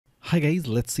Hi guys,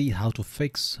 let's see how to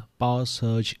fix power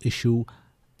surge issue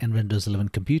in Windows 11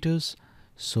 computers.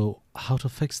 So how to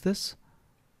fix this?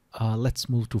 Let's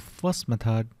move to first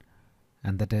method,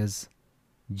 and that is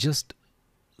just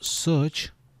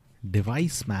search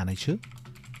device manager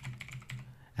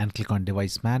and click on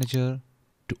device manager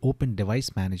to open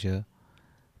device manager.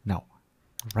 Now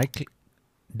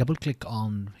double click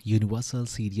on universal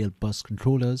serial bus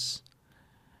controllers,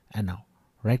 and now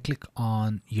right click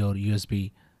on your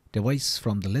USB device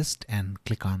from the list and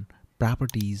click on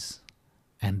properties,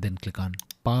 and then click on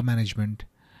power management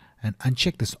and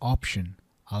uncheck this option,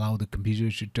 allow the computer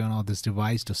to turn off this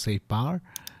device to save power.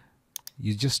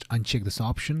 You just uncheck this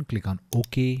option, click on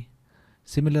OK.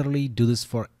 Similarly, do this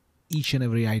for each and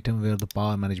every item where the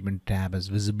power management tab is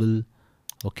visible.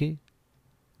 Okay,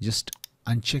 just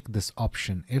uncheck this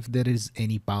option. If there is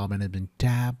any power management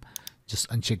tab, just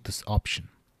uncheck this option.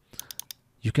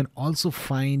 You can also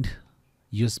find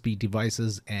USB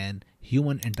devices and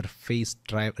human interface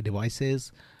drive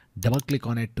devices. Double click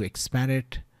on it to expand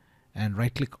it, and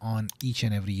right click on each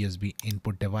and every USB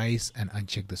input device and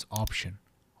uncheck this option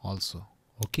also.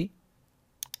 Okay,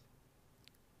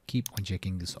 keep on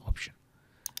checking this option.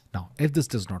 Now if this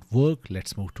does not work,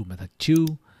 let's move to method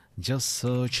 2. Just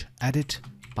search edit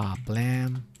power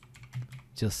plan.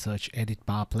 Just search edit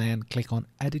power plan, click on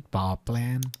edit power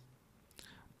plan.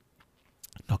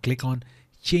 Now click on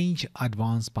change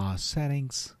advanced power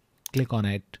settings, click on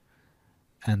it,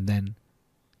 and then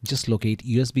just locate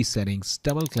USB settings,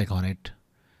 double click on it.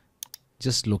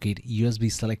 Just locate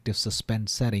USB selective suspend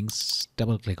settings,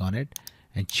 double click on it,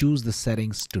 and choose the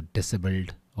settings to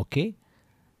disabled. Okay,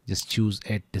 just choose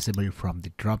it disabled from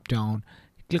the drop down,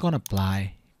 click on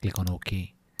apply, click on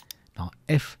OK. Now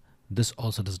if this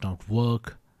also does not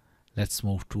work, let's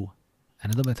move to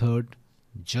another method.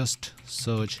 Just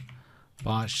search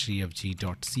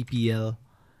parscfg.cpl.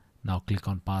 Now click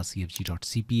on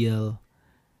parscfg.cpl,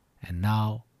 and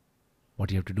now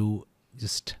what you have to do,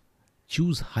 just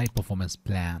choose high performance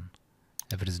plan.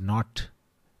 If it is not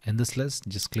in this list,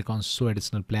 just click on show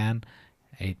additional plan.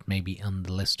 It may be on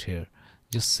the list here.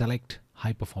 Just select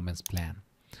high performance plan.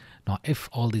 Now if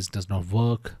all this does not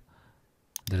work,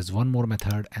 there is one more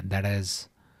method, and that is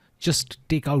just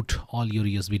take out all your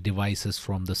USB devices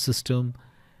from the system,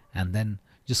 and then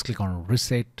just click on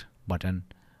reset button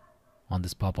on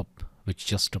this pop-up which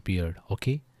just appeared.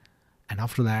 Okay, and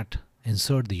after that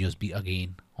insert the USB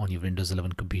again on your Windows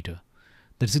 11 computer.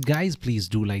 That's it guys. Please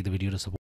do like the video to support